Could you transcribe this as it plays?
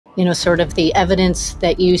Sort of the evidence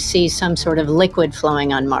that you see some sort of liquid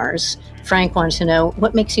flowing on Mars. Frank wants to know,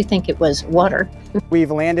 what makes you think it was water?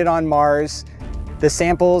 We've landed on Mars. The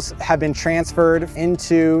samples have been transferred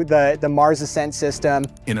into the Mars Ascent System.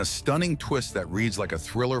 In a stunning twist that reads like a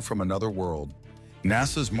thriller from another world,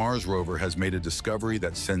 NASA's Mars Rover has made a discovery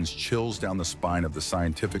that sends chills down the spine of the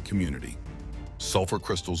scientific community. Sulfur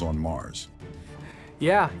crystals on Mars.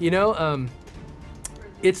 Yeah,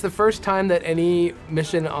 it's the first time that any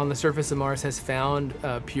mission on the surface of Mars has found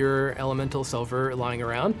pure elemental sulfur lying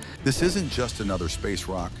around. This isn't just another space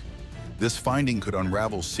rock. This finding could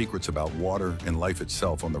unravel secrets about water and life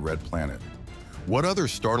itself on the red planet. What other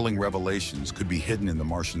startling revelations could be hidden in the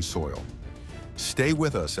Martian soil? Stay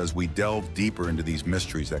with us as we delve deeper into these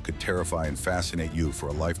mysteries that could terrify and fascinate you for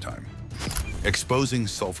a lifetime. Exposing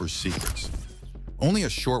sulfur's secrets. Only a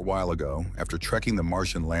short while ago, after trekking the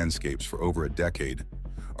Martian landscapes for over a decade,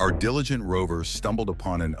 our diligent rover stumbled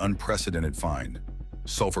upon an unprecedented find: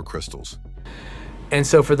 sulfur crystals. And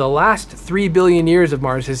so for the last 3 billion years of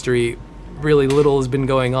Mars history, really little has been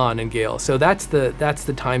going on in Gale. So that's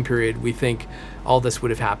the time period we think all this would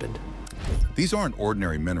have happened. These aren't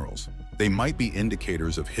ordinary minerals. They might be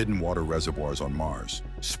indicators of hidden water reservoirs on Mars,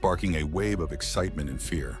 sparking a wave of excitement and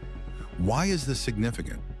fear. Why is this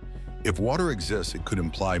significant? If water exists, it could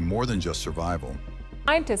imply more than just survival.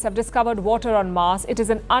 Scientists have discovered water on Mars. It is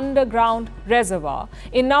an underground reservoir,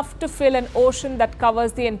 enough to fill an ocean that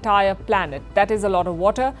covers the entire planet. That is a lot of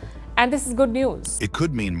water, and this is good news. It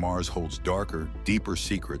could mean Mars holds darker, deeper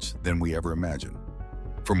secrets than we ever imagined.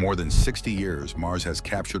 For more than 60 years, Mars has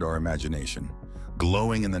captured our imagination,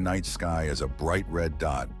 glowing in the night sky as a bright red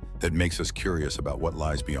dot that makes us curious about what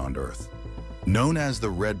lies beyond Earth. Known as the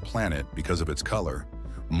Red Planet because of its color,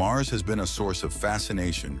 Mars has been a source of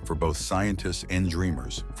fascination for both scientists and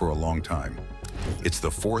dreamers for a long time. It's the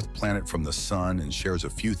fourth planet from the Sun and shares a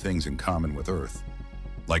few things in common with Earth,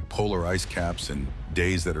 like polar ice caps and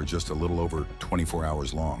days that are just a little over 24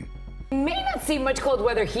 hours long. May not see much cold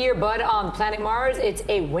weather here, but on planet Mars, it's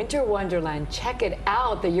a winter wonderland. Check it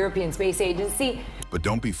out, the European Space Agency. But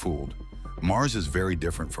don't be fooled. Mars is very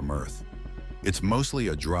different from Earth. It's mostly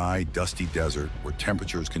a dry, dusty desert where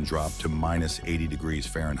temperatures can drop to minus 80 degrees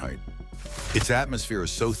Fahrenheit. Its atmosphere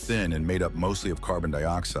is so thin and made up mostly of carbon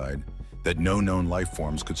dioxide that no known life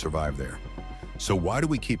forms could survive there. So why do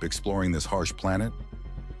we keep exploring this harsh planet?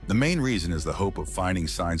 The main reason is the hope of finding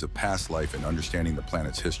signs of past life and understanding the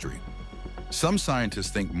planet's history. Some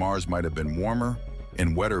scientists think Mars might have been warmer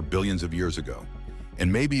and wetter billions of years ago,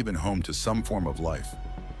 and maybe even home to some form of life.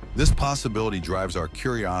 This possibility drives our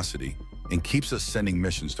curiosity and keeps us sending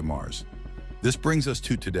missions to Mars. This brings us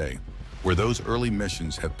to today, where those early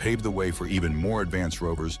missions have paved the way for even more advanced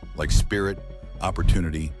rovers like Spirit,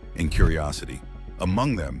 Opportunity, and Curiosity.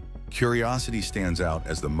 Among them, Curiosity stands out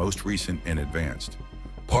as the most recent and advanced.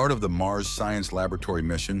 Part of the Mars Science Laboratory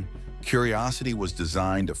mission, Curiosity was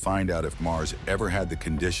designed to find out if Mars ever had the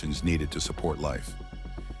conditions needed to support life.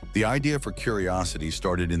 The idea for Curiosity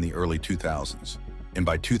started in the early 2000s, and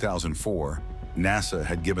by 2004, NASA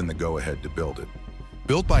had given the go-ahead to build it.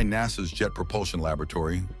 Built by NASA's Jet Propulsion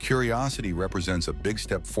Laboratory, Curiosity represents a big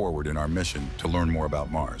step forward in our mission to learn more about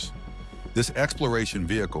Mars. This exploration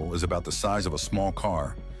vehicle is about the size of a small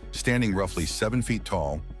car, standing roughly 7 feet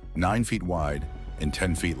tall, 9 feet wide, and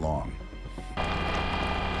 10 feet long.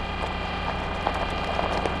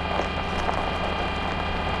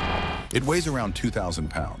 It weighs around 2,000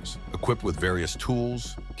 pounds, equipped with various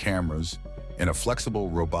tools, cameras, and a flexible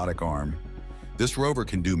robotic arm. This rover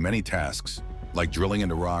can do many tasks, like drilling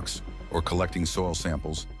into rocks or collecting soil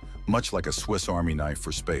samples, much like a Swiss Army knife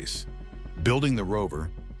for space. Building the rover,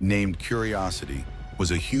 named Curiosity, was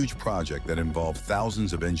a huge project that involved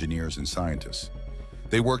thousands of engineers and scientists.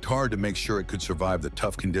 They worked hard to make sure it could survive the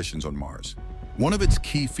tough conditions on Mars. One of its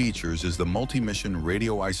key features is the multi-mission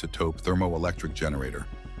radioisotope thermoelectric generator,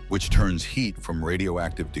 which turns heat from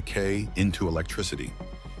radioactive decay into electricity.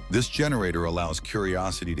 This generator allows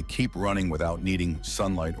Curiosity to keep running without needing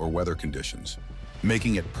sunlight or weather conditions,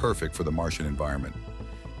 making it perfect for the Martian environment.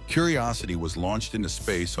 Curiosity was launched into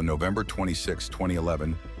space on November 26,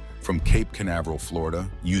 2011, from Cape Canaveral,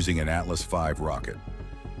 Florida, using an Atlas V rocket.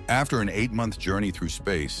 After an 8-month journey through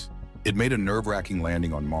space, it made a nerve-wracking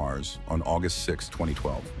landing on Mars on August 6,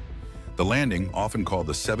 2012. The landing, often called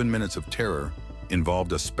the 7 Minutes of Terror,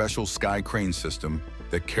 involved a special sky crane system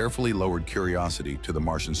that carefully lowered Curiosity to the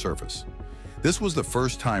Martian surface. This was the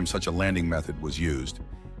first time such a landing method was used,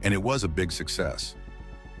 and it was a big success.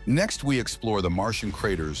 Next, we explore the Martian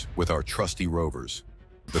craters with our trusty rovers.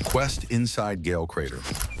 The quest inside Gale Crater.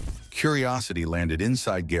 Curiosity landed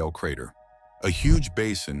inside Gale Crater, a huge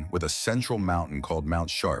basin with a central mountain called Mount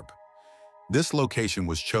Sharp. This location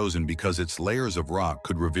was chosen because its layers of rock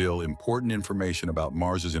could reveal important information about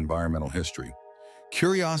Mars's environmental history.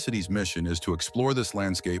 Curiosity's mission is to explore this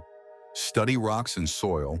landscape, study rocks and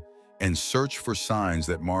soil, and search for signs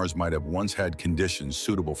that Mars might have once had conditions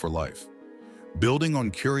suitable for life. Building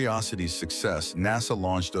on Curiosity's success, NASA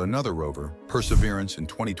launched another rover, Perseverance, in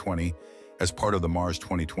 2020 as part of the Mars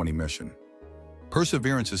 2020 mission.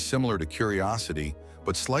 Perseverance is similar to Curiosity,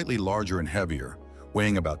 but slightly larger and heavier,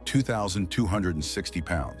 weighing about 2,260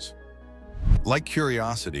 pounds. Like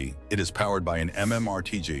Curiosity, it is powered by an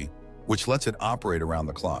MMRTG, which lets it operate around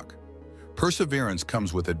the clock. Perseverance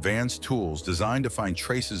comes with advanced tools designed to find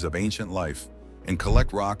traces of ancient life and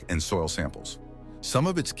collect rock and soil samples. Some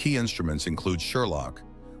of its key instruments include Sherlock,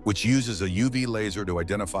 which uses a UV laser to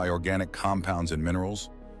identify organic compounds and minerals,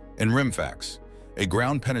 and RIMFAX, a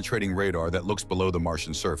ground-penetrating radar that looks below the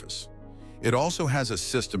Martian surface. It also has a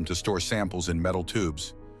system to store samples in metal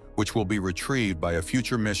tubes, which will be retrieved by a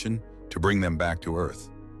future mission to bring them back to Earth.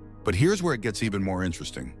 But here's where it gets even more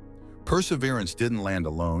interesting. Perseverance didn't land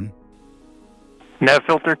alone. Nav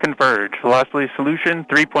filter converge. Velocity solution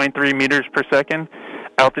 3.3 meters per second.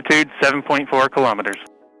 Altitude 7.4 kilometers.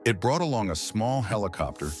 It brought along a small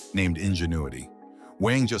helicopter named Ingenuity.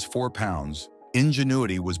 Weighing just 4 pounds,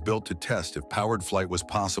 Ingenuity was built to test if powered flight was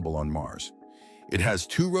possible on Mars. It has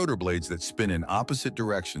 2 rotor blades that spin in opposite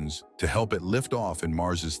directions to help it lift off in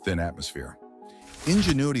Mars's thin atmosphere.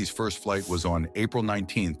 Ingenuity's first flight was on April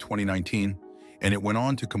 19, 2019, and it went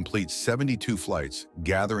on to complete 72 flights,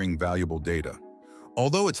 gathering valuable data.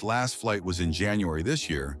 Although its last flight was in January this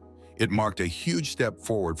year, it marked a huge step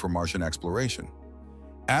forward for Martian exploration.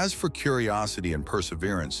 As for Curiosity and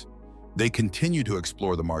Perseverance, they continue to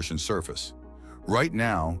explore the Martian surface. Right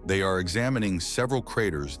now, they are examining several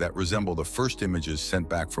craters that resemble the first images sent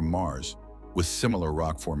back from Mars, with similar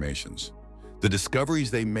rock formations. The discoveries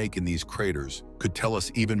they make in these craters could tell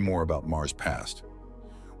us even more about Mars' past.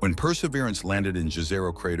 When Perseverance landed in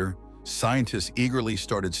Jezero crater, scientists eagerly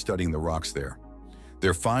started studying the rocks there.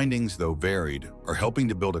 Their findings, though varied, are helping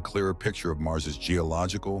to build a clearer picture of Mars's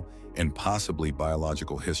geological and possibly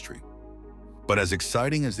biological history. But as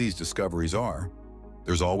exciting as these discoveries are,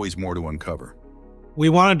 there's always more to uncover. We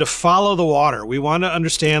wanted to follow the water. We wanted to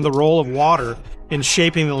understand the role of water in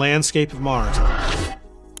shaping the landscape of Mars.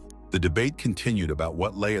 The debate continued about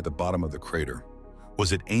what lay at the bottom of the crater.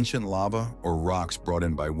 Was it ancient lava or rocks brought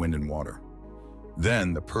in by wind and water?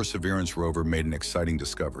 Then the Perseverance rover made an exciting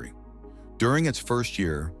discovery. During its first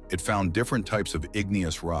year, it found different types of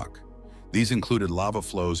igneous rock. These included lava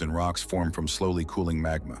flows and rocks formed from slowly cooling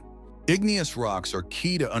magma. Igneous rocks are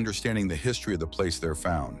key to understanding the history of the place they're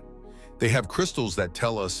found. They have crystals that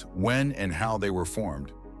tell us when and how they were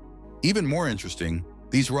formed. Even more interesting,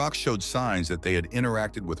 these rocks showed signs that they had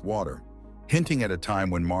interacted with water, hinting at a time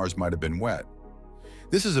when Mars might have been wet.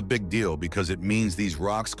 This is a big deal because it means these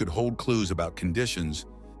rocks could hold clues about conditions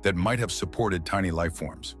that might have supported tiny life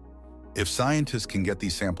forms. If scientists can get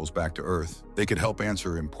these samples back to Earth, they could help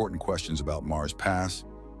answer important questions about Mars' past,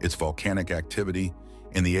 its volcanic activity,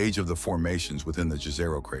 and the age of the formations within the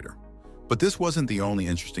Jezero crater. But this wasn't the only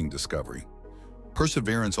interesting discovery.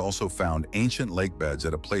 Perseverance also found ancient lake beds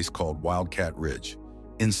at a place called Wildcat Ridge,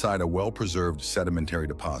 inside a well-preserved sedimentary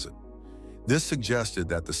deposit. This suggested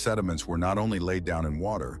that the sediments were not only laid down in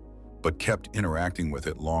water, but kept interacting with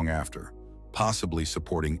it long after, possibly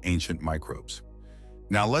supporting ancient microbes.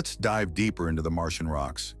 Now let's dive deeper into the Martian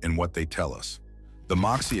rocks and what they tell us. The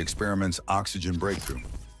MOXIE experiment's oxygen breakthrough.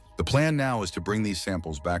 The plan now is to bring these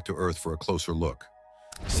samples back to Earth for a closer look.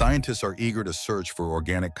 Scientists are eager to search for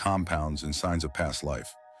organic compounds and signs of past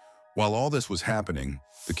life. While all this was happening,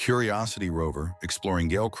 the Curiosity rover, exploring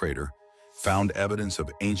Gale Crater, found evidence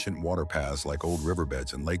of ancient water paths like old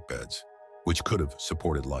riverbeds and lake beds, which could have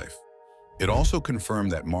supported life. It also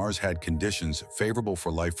confirmed that Mars had conditions favorable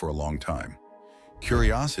for life for a long time.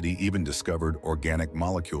 Curiosity even discovered organic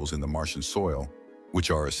molecules in the Martian soil,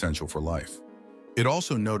 which are essential for life. It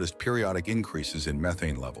also noticed periodic increases in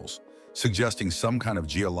methane levels, suggesting some kind of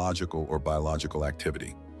geological or biological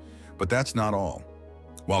activity. But that's not all.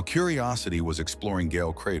 While Curiosity was exploring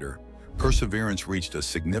Gale Crater, Perseverance reached a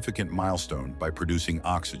significant milestone by producing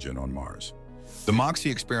oxygen on Mars. The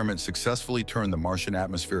MOXIE experiment successfully turned the Martian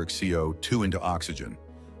atmospheric CO2 into oxygen,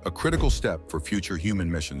 a critical step for future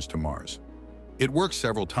human missions to Mars. It worked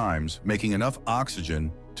several times, making enough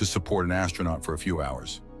oxygen to support an astronaut for a few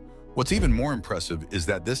hours. What's even more impressive is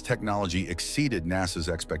that this technology exceeded NASA's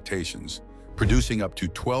expectations, producing up to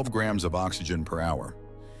 12 grams of oxygen per hour.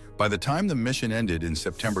 By the time the mission ended in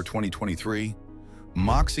September 2023,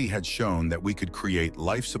 MOXIE had shown that we could create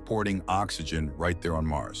life-supporting oxygen right there on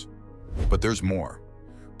Mars. But there's more.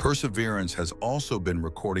 Perseverance has also been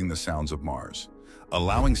recording the sounds of Mars,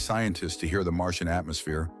 allowing scientists to hear the Martian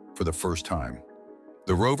atmosphere for the first time.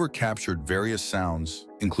 The rover captured various sounds,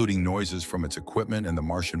 including noises from its equipment and the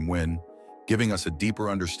Martian wind, giving us a deeper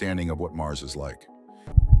understanding of what Mars is like.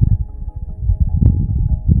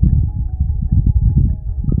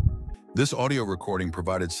 This audio recording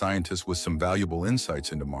provided scientists with some valuable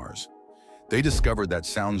insights into Mars. They discovered that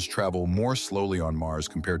sounds travel more slowly on Mars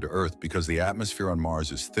compared to Earth because the atmosphere on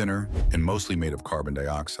Mars is thinner and mostly made of carbon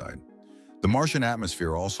dioxide. The Martian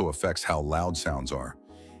atmosphere also affects how loud sounds are,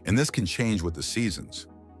 and this can change with the seasons.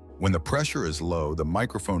 When the pressure is low, the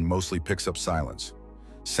microphone mostly picks up silence.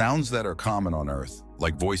 Sounds that are common on Earth,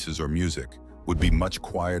 like voices or music, would be much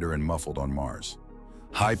quieter and muffled on Mars.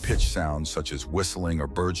 High-pitched sounds such as whistling or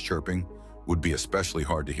birds chirping would be especially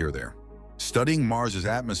hard to hear there. Studying Mars's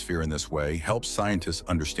atmosphere in this way helps scientists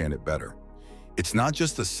understand it better. It's not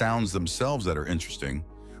just the sounds themselves that are interesting,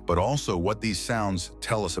 but also what these sounds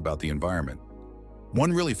tell us about the environment.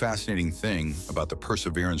 One really fascinating thing about the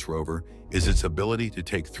Perseverance rover is its ability to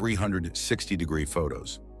take 360-degree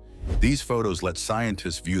photos. These photos let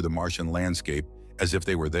scientists view the Martian landscape as if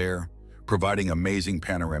they were there, providing amazing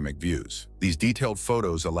panoramic views. These detailed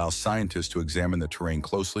photos allow scientists to examine the terrain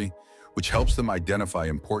closely, which helps them identify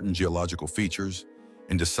important geological features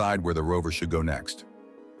and decide where the rover should go next.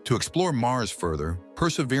 To explore Mars further,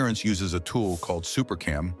 Perseverance uses a tool called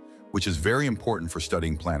SuperCam, which is very important for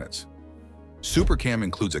studying planets. SuperCam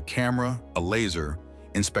includes a camera, a laser,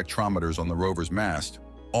 and spectrometers on the rover's mast,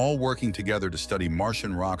 all working together to study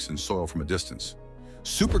Martian rocks and soil from a distance.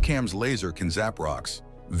 SuperCam's laser can zap rocks,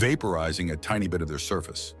 vaporizing a tiny bit of their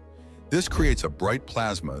surface. This creates a bright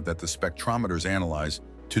plasma that the spectrometers analyze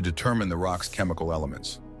to determine the rock's chemical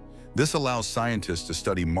elements. This allows scientists to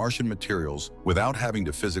study Martian materials without having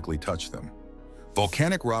to physically touch them.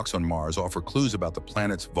 Volcanic rocks on Mars offer clues about the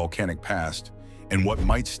planet's volcanic past and what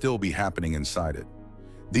might still be happening inside it.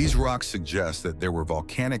 These rocks suggest that there were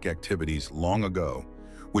volcanic activities long ago,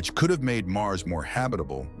 which could have made Mars more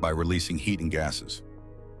habitable by releasing heat and gases.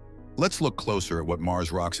 Let's look closer at what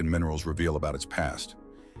Mars rocks and minerals reveal about its past.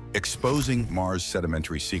 Exposing Mars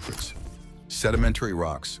sedimentary secrets. Sedimentary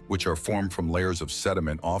rocks, which are formed from layers of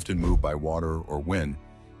sediment often moved by water or wind,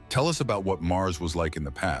 tell us about what Mars was like in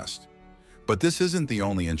the past. But this isn't the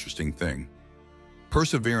only interesting thing.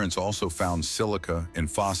 Perseverance also found silica and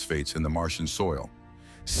phosphates in the Martian soil.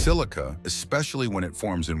 Silica, especially when it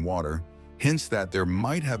forms in water, hints that there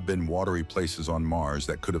might have been watery places on Mars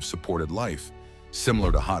that could have supported life,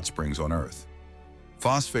 similar to hot springs on Earth.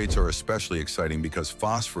 Phosphates are especially exciting because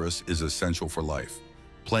phosphorus is essential for life,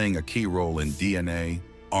 playing a key role in DNA,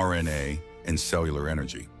 RNA, and cellular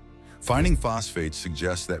energy. Finding phosphates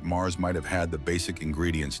suggests that Mars might have had the basic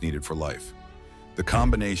ingredients needed for life. The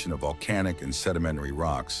combination of volcanic and sedimentary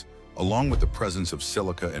rocks, along with the presence of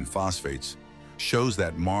silica and phosphates, shows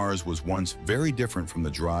that Mars was once very different from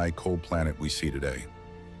the dry, cold planet we see today.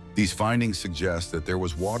 These findings suggest that there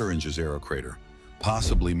was water in Jezero crater,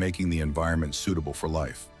 possibly making the environment suitable for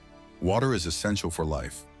life. Water is essential for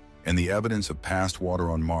life, and the evidence of past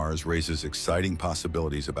water on Mars raises exciting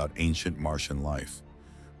possibilities about ancient Martian life.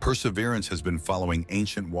 Perseverance has been following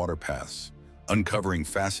ancient water paths, uncovering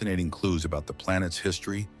fascinating clues about the planet's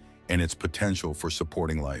history and its potential for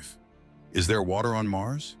supporting life. Is there water on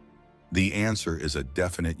Mars? The answer is a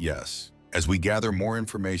definite yes. As we gather more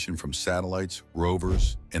information from satellites,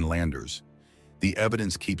 rovers, and landers, the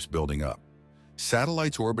evidence keeps building up.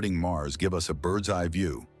 Satellites orbiting Mars give us a bird's-eye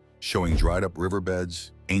view, showing dried-up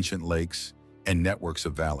riverbeds, ancient lakes, and networks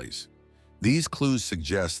of valleys. These clues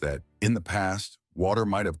suggest that, in the past, water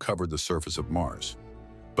might have covered the surface of Mars.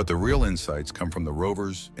 But the real insights come from the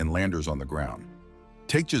rovers and landers on the ground.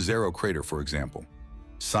 Take Jezero crater, for example.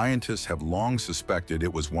 Scientists have long suspected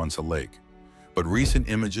it was once a lake, but recent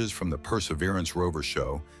images from the Perseverance rover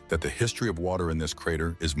show that the history of water in this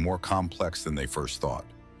crater is more complex than they first thought.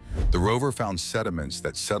 The rover found sediments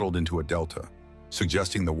that settled into a delta,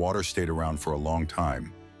 suggesting the water stayed around for a long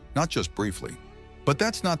time, not just briefly. But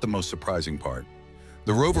that's not the most surprising part.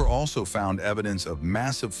 The rover also found evidence of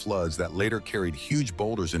massive floods that later carried huge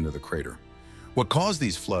boulders into the crater. What caused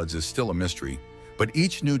these floods is still a mystery, but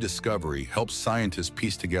each new discovery helps scientists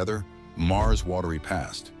piece together Mars' watery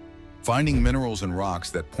past. Finding minerals and rocks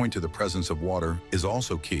that point to the presence of water is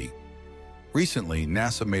also key. Recently,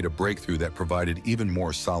 NASA made a breakthrough that provided even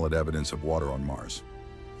more solid evidence of water on Mars.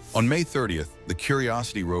 On May 30th, the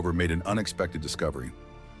Curiosity rover made an unexpected discovery.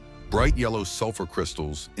 Bright yellow sulfur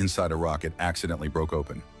crystals inside a rocket accidentally broke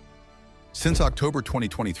open. Since October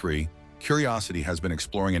 2023, Curiosity has been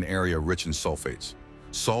exploring an area rich in sulfates,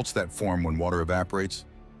 salts that form when water evaporates,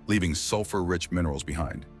 leaving sulfur-rich minerals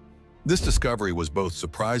behind. This discovery was both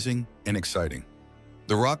surprising and exciting.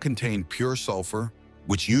 The rock contained pure sulfur,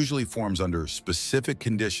 which usually forms under specific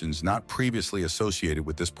conditions not previously associated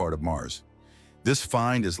with this part of Mars. This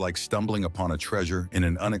find is like stumbling upon a treasure in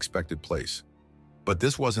an unexpected place. But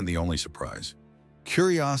this wasn't the only surprise.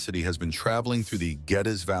 Curiosity has been traveling through the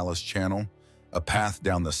Geddes Vallis Channel, a path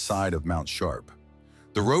down the side of Mount Sharp.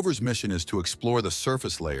 The rover's mission is to explore the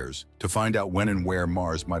surface layers to find out when and where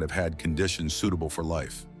Mars might have had conditions suitable for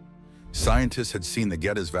life. Scientists had seen the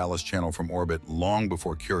Geddes Vallis Channel from orbit long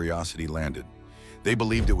before Curiosity landed. They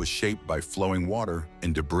believed it was shaped by flowing water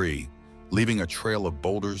and debris, leaving a trail of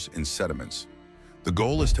boulders and sediments. The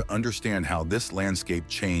goal is to understand how this landscape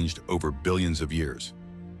changed over billions of years.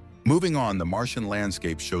 Moving on, the Martian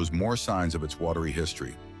landscape shows more signs of its watery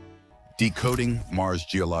history. Decoding Mars'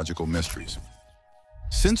 geological mysteries.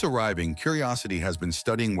 Since arriving, Curiosity has been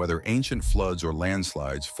studying whether ancient floods or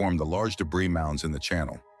landslides formed the large debris mounds in the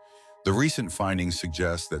channel. The recent findings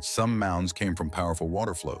suggest that some mounds came from powerful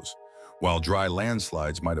water flows, while dry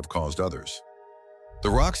landslides might have caused others.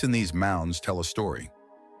 The rocks in these mounds tell a story.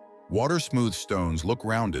 Water-smooth stones look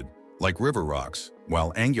rounded, like river rocks,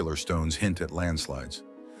 while angular stones hint at landslides.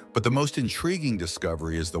 But the most intriguing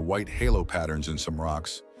discovery is the white halo patterns in some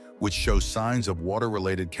rocks, which show signs of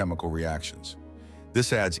water-related chemical reactions.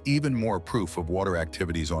 This adds even more proof of water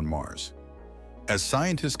activities on Mars. As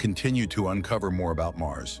scientists continue to uncover more about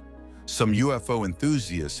Mars, some UFO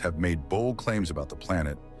enthusiasts have made bold claims about the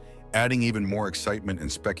planet, adding even more excitement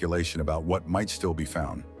and speculation about what might still be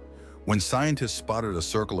found. When scientists spotted a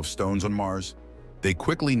circle of stones on Mars, they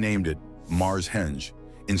quickly named it Mars-henge,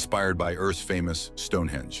 inspired by Earth's famous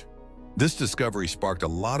Stonehenge. This discovery sparked a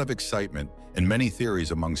lot of excitement and many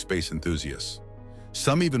theories among space enthusiasts.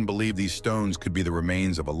 Some even believe these stones could be the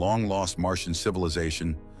remains of a long-lost Martian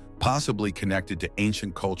civilization, possibly connected to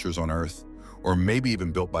ancient cultures on Earth, or maybe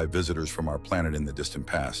even built by visitors from our planet in the distant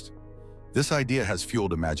past. This idea has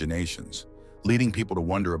fueled imaginations, leading people to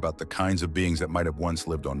wonder about the kinds of beings that might have once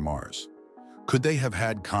lived on Mars. Could they have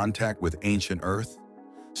had contact with ancient Earth?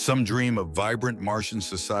 Some dream of vibrant Martian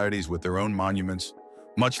societies with their own monuments,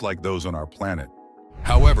 much like those on our planet.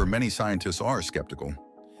 However, many scientists are skeptical.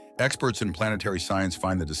 Experts in planetary science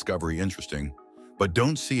find the discovery interesting, but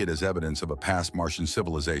don't see it as evidence of a past Martian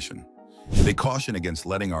civilization. They caution against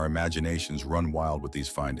letting our imaginations run wild with these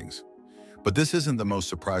findings. But this isn't the most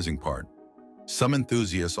surprising part. Some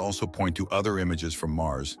enthusiasts also point to other images from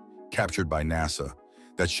Mars, captured by NASA,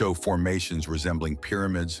 that show formations resembling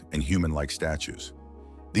pyramids and human-like statues.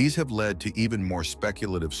 These have led to even more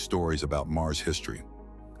speculative stories about Mars history.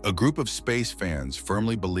 A group of space fans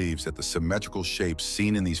firmly believes that the symmetrical shapes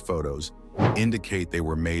seen in these photos indicate they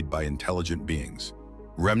were made by intelligent beings,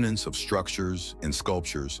 remnants of structures and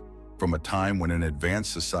sculptures from a time when an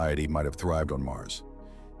advanced society might have thrived on Mars.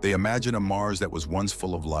 They imagine a Mars that was once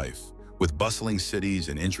full of life, with bustling cities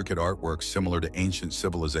and intricate artwork similar to ancient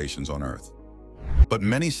civilizations on Earth. But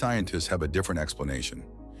many scientists have a different explanation.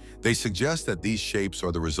 They suggest that these shapes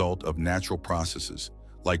are the result of natural processes,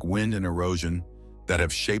 like wind and erosion, that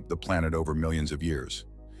have shaped the planet over millions of years.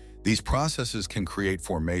 These processes can create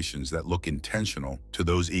formations that look intentional to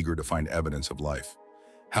those eager to find evidence of life.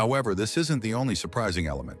 However, this isn't the only surprising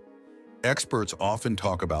element. Experts often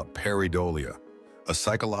talk about pareidolia, a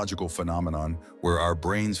psychological phenomenon where our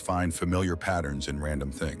brains find familiar patterns in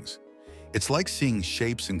random things. It's like seeing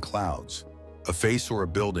shapes in clouds. A face or a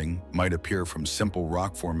building might appear from simple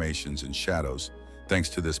rock formations and shadows, thanks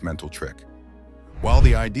to this mental trick. While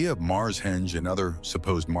the idea of Mars-henge and other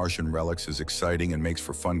supposed Martian relics is exciting and makes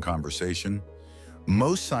for fun conversation,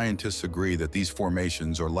 most scientists agree that these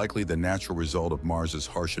formations are likely the natural result of Mars's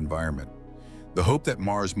harsh environment. The hope that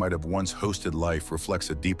Mars might have once hosted life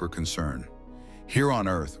reflects a deeper concern. Here on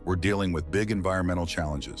Earth, we're dealing with big environmental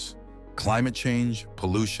challenges. Climate change,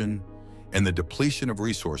 pollution, and the depletion of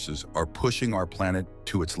resources are pushing our planet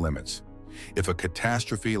to its limits. If a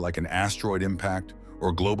catastrophe like an asteroid impact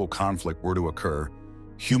or global conflict were to occur,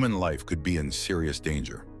 human life could be in serious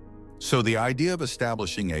danger. So the idea of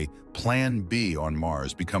establishing a Plan B on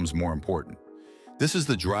Mars becomes more important. This is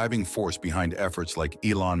the driving force behind efforts like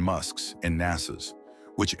Elon Musk's and NASA's,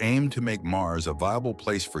 which aim to make Mars a viable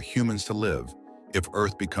place for humans to live if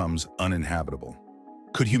Earth becomes uninhabitable.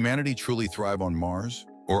 Could humanity truly thrive on Mars,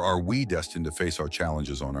 or are we destined to face our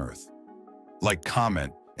challenges on Earth? Like,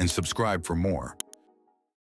 comment, and subscribe for more.